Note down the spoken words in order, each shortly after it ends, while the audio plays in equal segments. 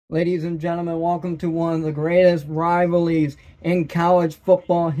Ladies and gentlemen, welcome to one of the greatest rivalries in college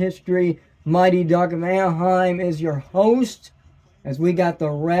football history. Mighty Duck of Anaheim is your host as we got the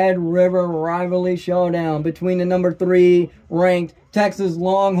Red River Rivalry showdown between the number 3 ranked Texas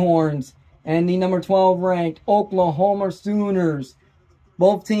Longhorns and the number 12 ranked Oklahoma Sooners.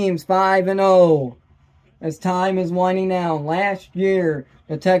 Both teams 5-0. As time is winding down, last year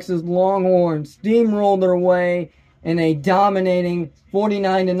the Texas Longhorns steamrolled their way in a dominating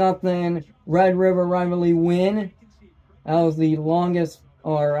 49-0 Red River Rivalry win. That was the longest,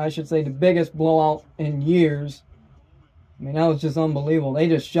 or I should say the biggest blowout in years. I mean, that was just unbelievable. They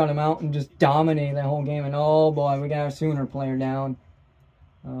just shut them out and just dominated that whole game. And oh boy, we got a Sooner player down.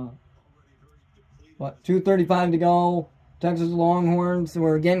 2:35 to go. Texas Longhorns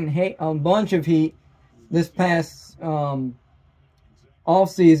were getting a bunch of heat this past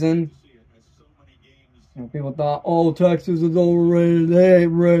off-season. People thought, oh, Texas is overrated. They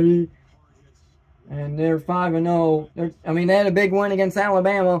ain't ready. And they're 5-0. I mean, they had a big win against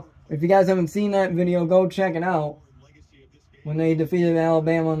Alabama. If you guys haven't seen that video, go check it out. When they defeated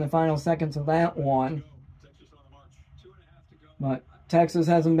Alabama in the final seconds of that one. But Texas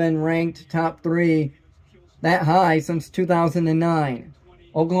hasn't been ranked top 3 that high since 2009.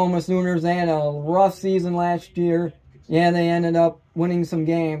 Oklahoma Sooners, they had a rough season last year. Yeah, they ended up winning some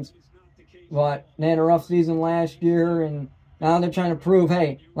games. But they had a rough season last year, and now they're trying to prove,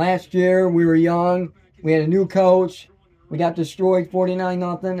 hey, last year we were young, we had a new coach, we got destroyed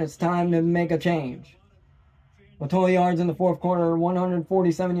 49-0, it's time to make a change. The total yards in the fourth quarter,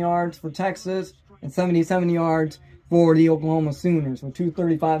 147 yards for Texas, and 77 yards for the Oklahoma Sooners, with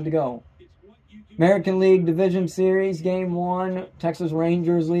 2:35 to go. American League Division Series, Game 1, Texas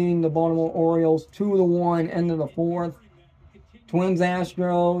Rangers leading the Baltimore Orioles 2-1, end of the fourth. Twins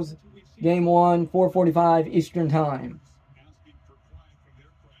Astros, Game 1, 4:45 Eastern Time.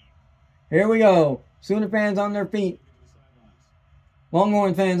 Here we go. Sooner fans on their feet.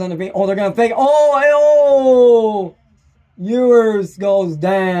 Longhorn fans on their feet. Oh, they're going to fake. Oh! Ewers goes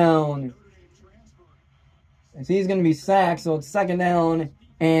down. As he's going to be sacked, so it's 2nd down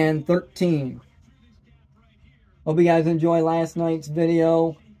and 13. Hope you guys enjoyed last night's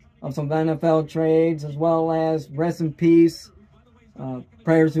video of some NFL trades, as well as rest in peace.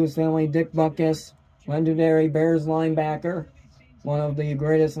 Prayers to his family, Dick Butkus, legendary Bears linebacker, one of the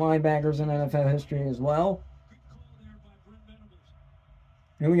greatest linebackers in NFL history as well.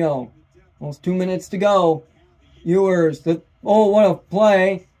 Here we go. Almost 2 minutes to go. Ewers, oh, what a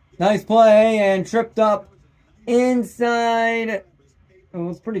play. Nice play, and tripped up inside. It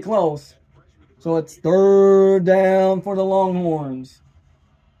was pretty close. So it's 3rd down for the Longhorns.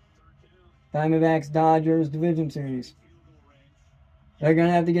 Diamondbacks, Dodgers, Division Series. They're going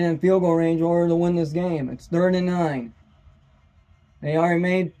to have to get in field goal range in order to win this game. It's 3rd and 9. They already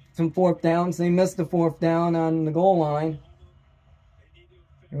made some 4th downs. They missed the 4th down on the goal line.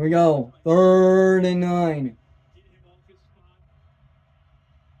 Here we go. 3rd and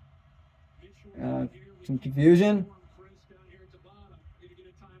 9. Some confusion.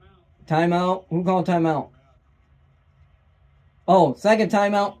 Timeout. Who called timeout? Oh, 2nd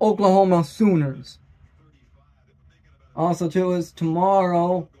timeout, Oklahoma Sooners. Also, too, is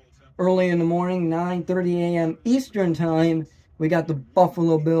tomorrow, early in the morning, 9:30 a.m. Eastern Time, we got the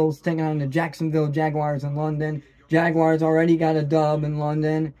Buffalo Bills taking on the Jacksonville Jaguars in London. Jaguars already got a dub in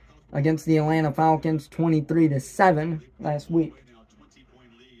London against the Atlanta Falcons, 23-7 last week.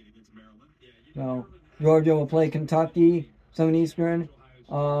 So, Georgia will play Kentucky, 7 Eastern.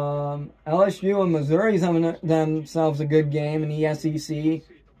 LSU and Missouri's having themselves a good game in the SEC.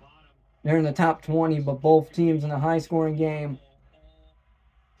 They're in the top 20, but both teams in a high-scoring game.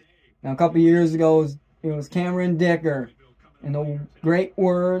 Now, a couple years ago, it was Cameron Dicker. In the great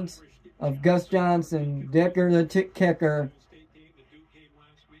words of Gus Johnson, Dicker the kicker.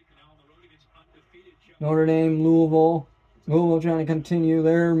 Notre Dame, Louisville. Louisville trying to continue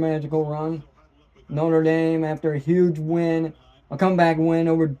their magical run. Notre Dame, after a huge win, a comeback win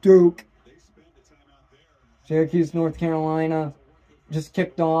over Duke. Syracuse, North Carolina, just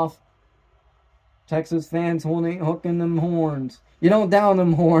kicked off. Texas fans hooking them horns. You don't down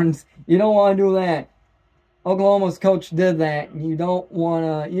them horns. You don't want to do that. Oklahoma's coach did that. You don't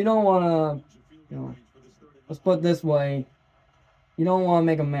want to, let's put it this way. You don't want to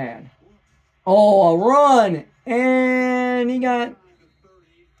make them mad. Oh, a run! And he got,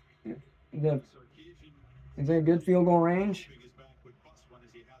 is there a good field goal range?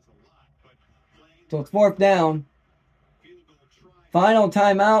 So it's 4th down. Final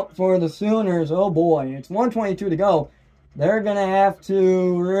timeout for the Sooners. Oh boy, it's 1:22 to go. They're going to have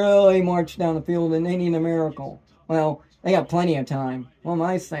to really march down the field, and they need a miracle. Well, They got plenty of time. What am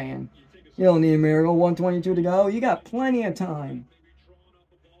I saying? You don't need a miracle. 122 to go. You got plenty of time.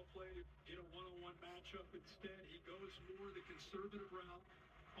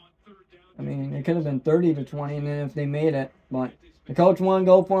 I mean, it could have been 30 to 20, and then if they made it, but the coach wanted to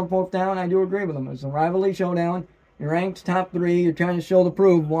go for 4th down. I do agree with him. It's a rivalry showdown. You're ranked top 3. You're trying to show to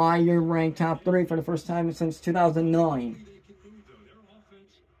prove why you're ranked top 3 for the first time since 2009.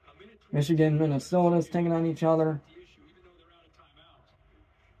 Michigan, Minnesota's taking on each other.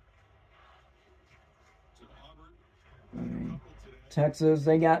 Texas,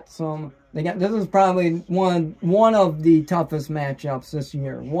 this is probably one of the toughest matchups this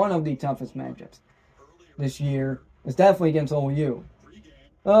year. One of the toughest matchups this year is definitely against OU.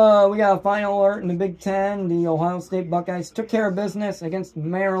 We got a final alert in the Big Ten. The Ohio State Buckeyes took care of business against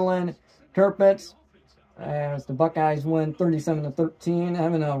Maryland Terrapins as the Buckeyes win 37-13.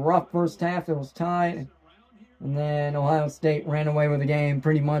 Having a rough first half, it was tied. And then Ohio State ran away with the game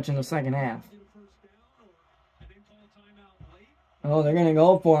pretty much in the second half. Oh, they're going to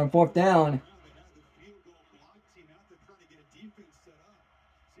go for him. 4th down.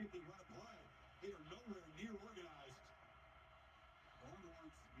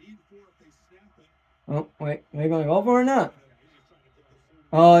 Oh, wait. Are they going to go for it or not?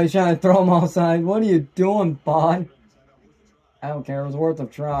 Oh, he's trying to throw him outside. What are you doing, bud? I don't care. It was worth a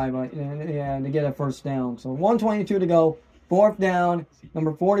try, but yeah, to get a 1st down. So 122 to go. 4th down.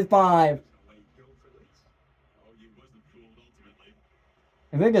 Number 45.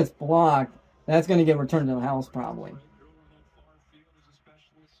 If it gets blocked, that's going to get returned to the house probably.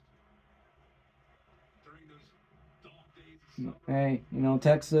 Hey,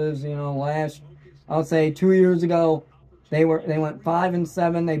 Texas, I'll say 2 years ago, they went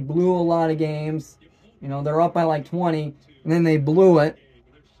 5-7. They blew a lot of games. They're up by like 20, and then they blew it.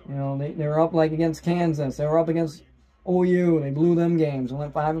 They were up like against Kansas. They were up against OU. They blew them games. They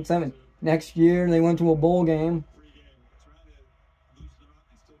went 5-7. Next year, they went to a bowl game.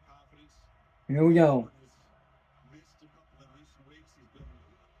 Here we go.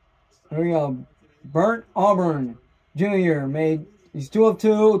 Here we go. Burt Auburn Jr. He's 2 of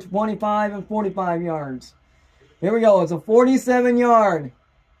 2, 25 and 45 yards. Here we go. It's a 47-yard.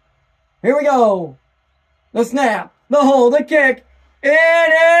 Here we go. The snap. The hold. The kick.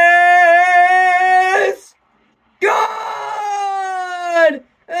 It is good!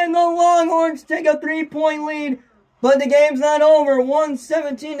 And the Longhorns take a 3-point lead. But the game's not over.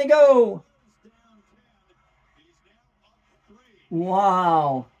 1:17 to go.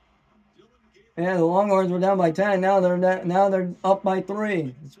 Wow. Yeah, the Longhorns were down by 10. Now they're up by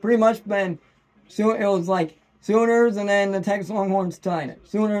 3. It's pretty much been, it was like Sooners and then the Texas Longhorns tied it.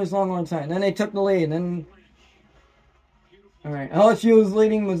 Sooners, Longhorns tied it. Then they took the lead. Then, all right, LSU is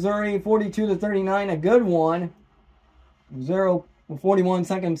leading Missouri 42-39. A good one. 41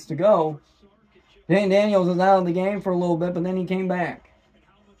 seconds to go. Dane Daniels was out of the game for a little bit, but then he came back.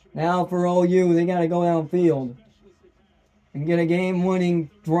 Now for OU, they got to go downfield and get a game-winning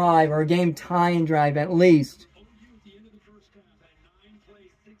drive or a game-tying drive at least.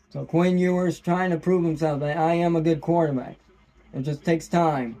 So Quinn Ewers trying to prove himself that I am a good quarterback. It just takes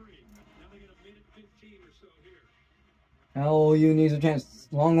time. Now OU needs a chance.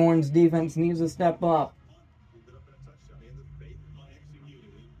 Longhorns defense needs to step up.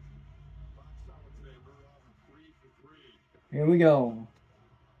 Here we go.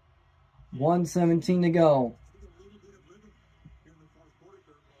 1:17 to go.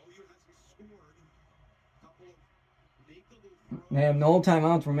 They have no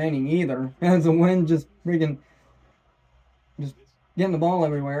timeouts remaining either. As the wind just getting the ball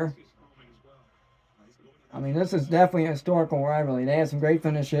everywhere. I mean, this is definitely a historical rivalry. They had some great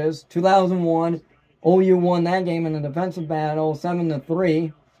finishes. 2001, OU won that game in a defensive battle,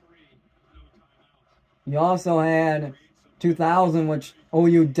 7-3. You also had 2000, which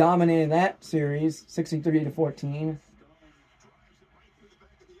OU dominated that series, 63-14.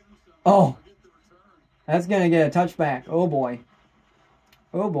 Oh, that's going to get a touchback. Oh, boy.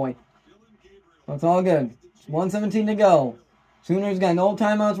 Oh, boy. Well, it's all good. 1:17 to go. Sooners got no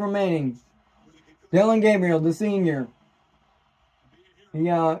timeouts remaining. Dillion Gabriel, the senior. He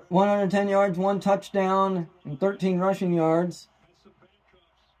got 110 yards, 1 touchdown, and 13 rushing yards.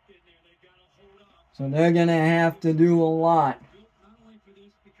 So they're going to have to do a lot.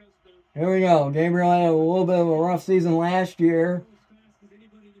 Here we go. Gabriel had a little bit of a rough season last year.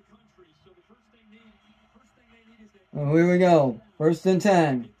 Oh, here we go. 1st and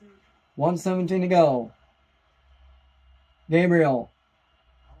 10. 1:17 to go. Gabriel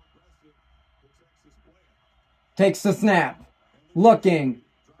takes the snap. Looking.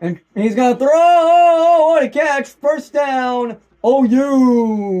 And he's going to throw. Oh, what a catch. First down.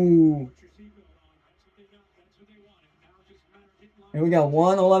 OU. Here we go.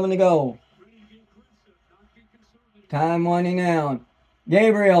 1:11 to go. Time winding down.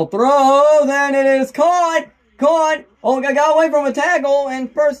 Gabriel throws, and it is caught. Caught. Oh, got away from a tackle,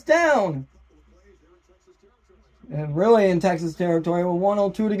 and first down. And really in Texas territory with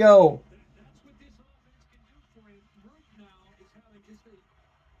 1:02 to go.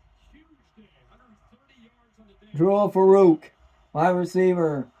 Drew Farouk, wide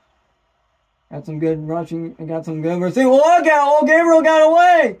receiver. Got some good rushing. Got some good receiving. Look out! Oh, Gabriel got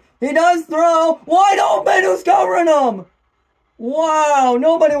away. He does throw. Wide open. Who's covering him? Wow,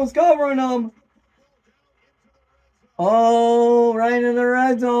 nobody was covering him. Oh, right in the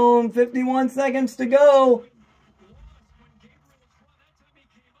red zone. 51 seconds to go.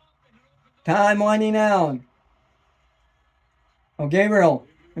 Time winding down. Oh, Gabriel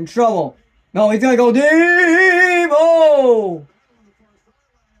in trouble. No, he's going to go deep. Oh!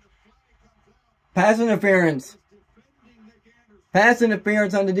 Pass interference. Pass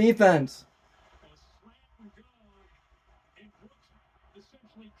interference on the defense.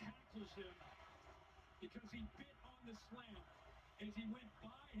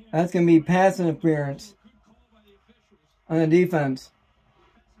 That's going to be pass interference on the defense.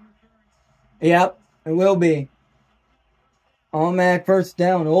 Yep, it will be. Automatic first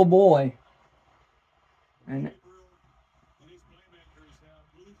down. Oh boy. And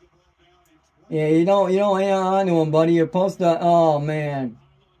yeah, you don't hang on to him, buddy. You're supposed to. Oh man,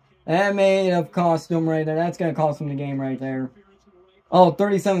 that may have cost him right there. That's gonna cost him the game right there. Oh,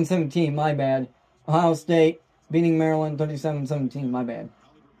 37-17. My bad. Ohio State beating Maryland 37-17. My bad.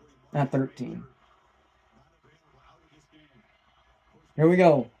 Not 13. Here we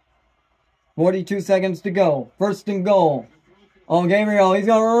go. 42 seconds to go. First and goal. Oh, Gabriel, he's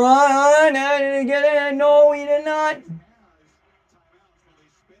going to run. Did he get in? No, he did not.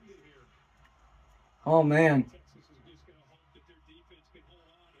 Oh, man.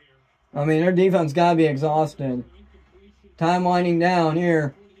 I mean, their defense got to be exhausted. Time winding down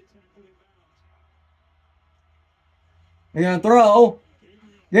here. They're going to throw.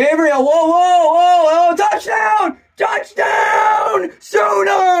 Gabriel, whoa. Oh, touchdown. Touchdown.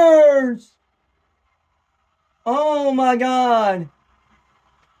 Sooners. Oh, my God.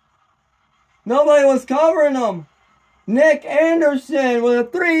 Nobody was covering him. Nic Anderson with a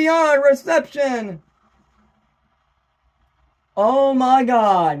 3-yard reception. Oh, my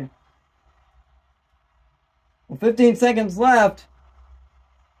God. Well, 15 seconds left.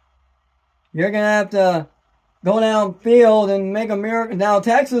 You're going to have to go downfield and make a miracle. Now,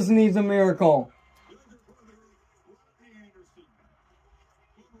 Texas needs a miracle.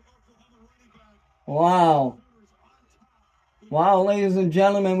 Wow. Wow, ladies and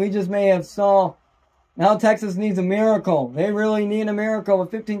gentlemen, we just may have saw. Now Texas needs a miracle. They really need a miracle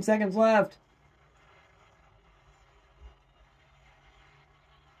with 15 seconds left.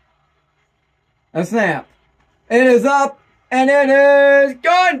 A snap. It is up, and it is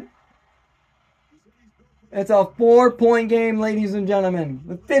good. It's a 4-point game, ladies and gentlemen,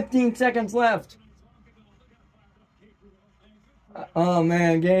 with 15 seconds left. Oh,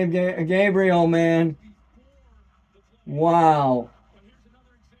 man, Gabriel, man. Wow.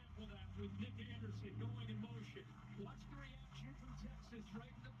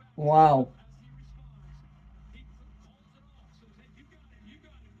 Wow.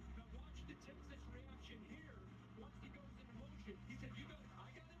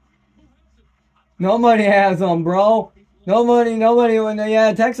 Nobody has them, bro. Nobody,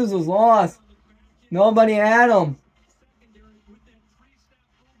 yeah, Texas was lost. Nobody had them.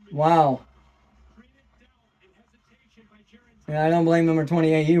 Wow. Yeah, I don't blame number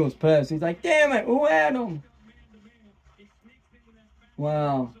 28. He was pissed. He's like, damn it, who had him?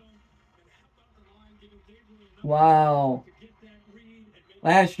 Wow. Wow.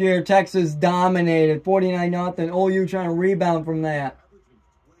 Last year, Texas dominated 49-0. OU trying to rebound from that.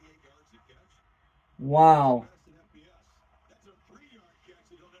 Wow.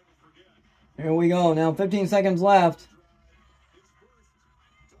 Here we go. Now 15 seconds left.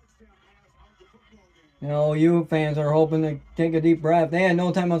 You know, OU fans are hoping to take a deep breath. They had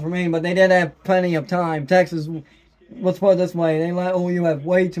no timeouts remaining, but they did have plenty of time. Texas, let's put it this way, they let OU have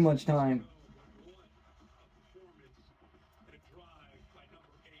way too much time.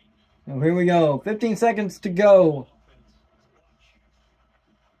 So here we go. 15 seconds to go.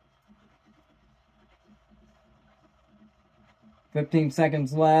 $15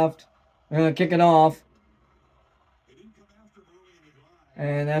 seconds left. They're going to kick it off.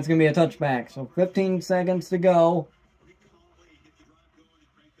 And that's going to be a touchback. So 15 seconds to go.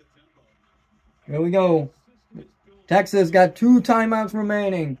 Here we go. Texas got 2 timeouts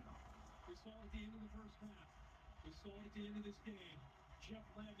remaining.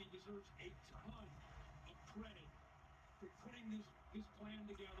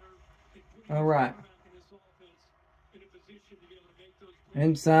 All right.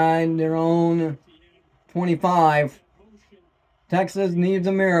 Inside their own 25. Texas needs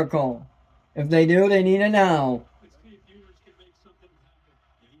a miracle. If they do, they need it now.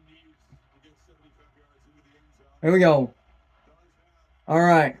 Here we go. All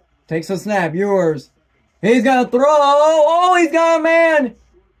right. Takes a snap. Ewers. He's going to throw. Oh, he's got a man.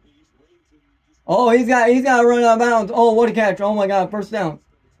 Oh, he's got to run out of bounds. Oh, what a catch. Oh, my God. First down.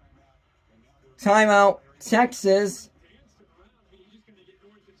 Timeout. Texas.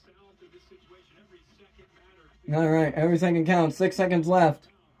 All right. Every second counts. 6 seconds left.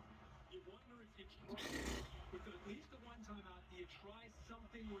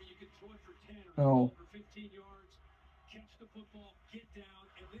 Oh.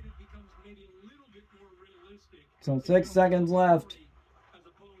 So 6 seconds left.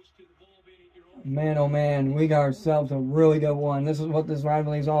 Man, oh man, we got ourselves a really good one. This is what this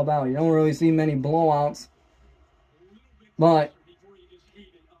rivalry is all about. You don't really see many blowouts. But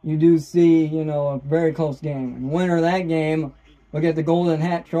you do see, you know, a very close game. And the winner of that game will get the Golden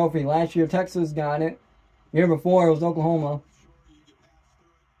Hat Trophy. Last year, Texas got it. The year before, it was Oklahoma.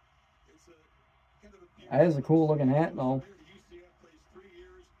 That is a cool looking hat, though.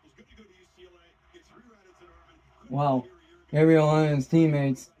 Wow. Gabriel and his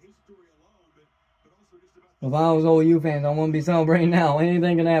teammates. If I was OU fans, I wouldn't be celebrating now.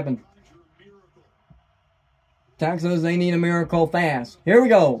 Anything can happen. Texas, they need a miracle fast. Here we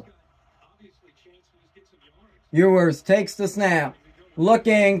go. Ewers takes the snap.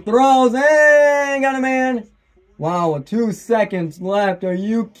 Looking, throws, and got a man. Wow, with 2 seconds left. Are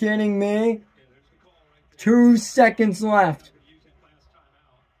you kidding me? 2 seconds left.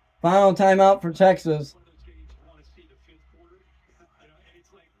 Final timeout for Texas.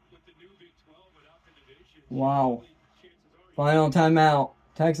 Wow. Final timeout.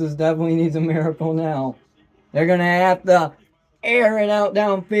 Texas definitely needs a miracle now. They're going to have to air it out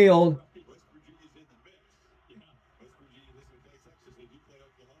downfield.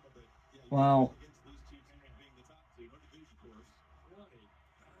 Wow.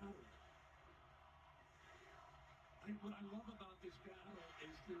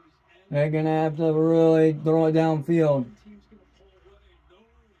 They're going to have to really throw it downfield.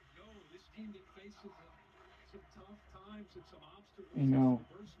 You know.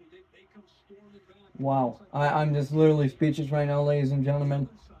 Wow. I'm just literally speechless right now, ladies and gentlemen.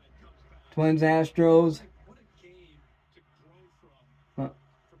 Twins, Astros.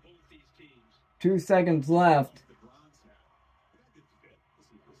 2 seconds left.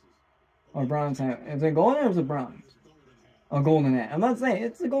 Or bronze hat. Is it golden or is it bronze? Oh, golden hat. I'm not saying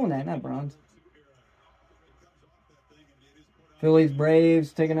it's the golden hat, not bronze. Phillies,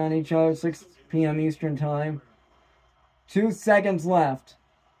 Braves taking on each other. 6 p.m. Eastern time. 2 seconds left.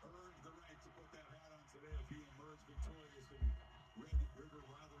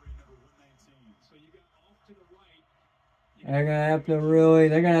 They're gonna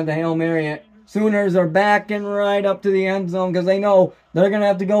have to Hail Mary it. Sooners are backing right up to the end zone because they know they're gonna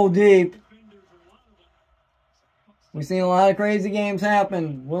have to go deep. We've seen a lot of crazy games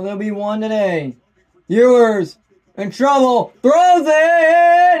happen. Will there be one today? Ewers in trouble. Throws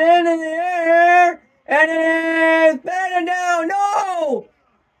it into the air. And it is batted down. No!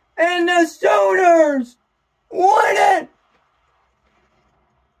 And the Sooners win it!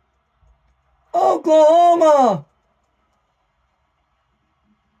 Oklahoma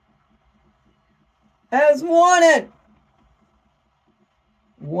has won it!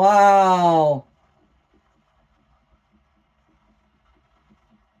 Wow.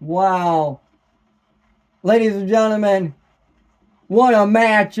 Wow. Ladies and gentlemen, what a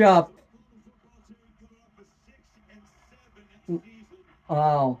matchup.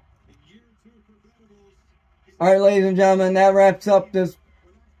 Wow. Alright, ladies and gentlemen, that wraps up this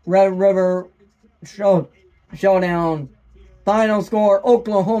Red River showdown. Final score,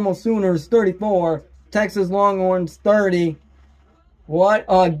 Oklahoma Sooners 34, Texas Longhorns 30. What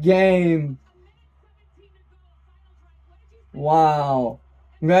a game. Wow.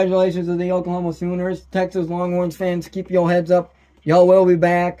 Congratulations to the Oklahoma Sooners. Texas Longhorns fans, keep your heads up. Y'all will be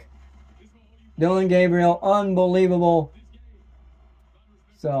back. Dillion Gabriel, unbelievable.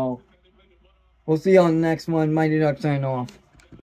 So, we'll see you on the next one. Mighty Ducks sign off.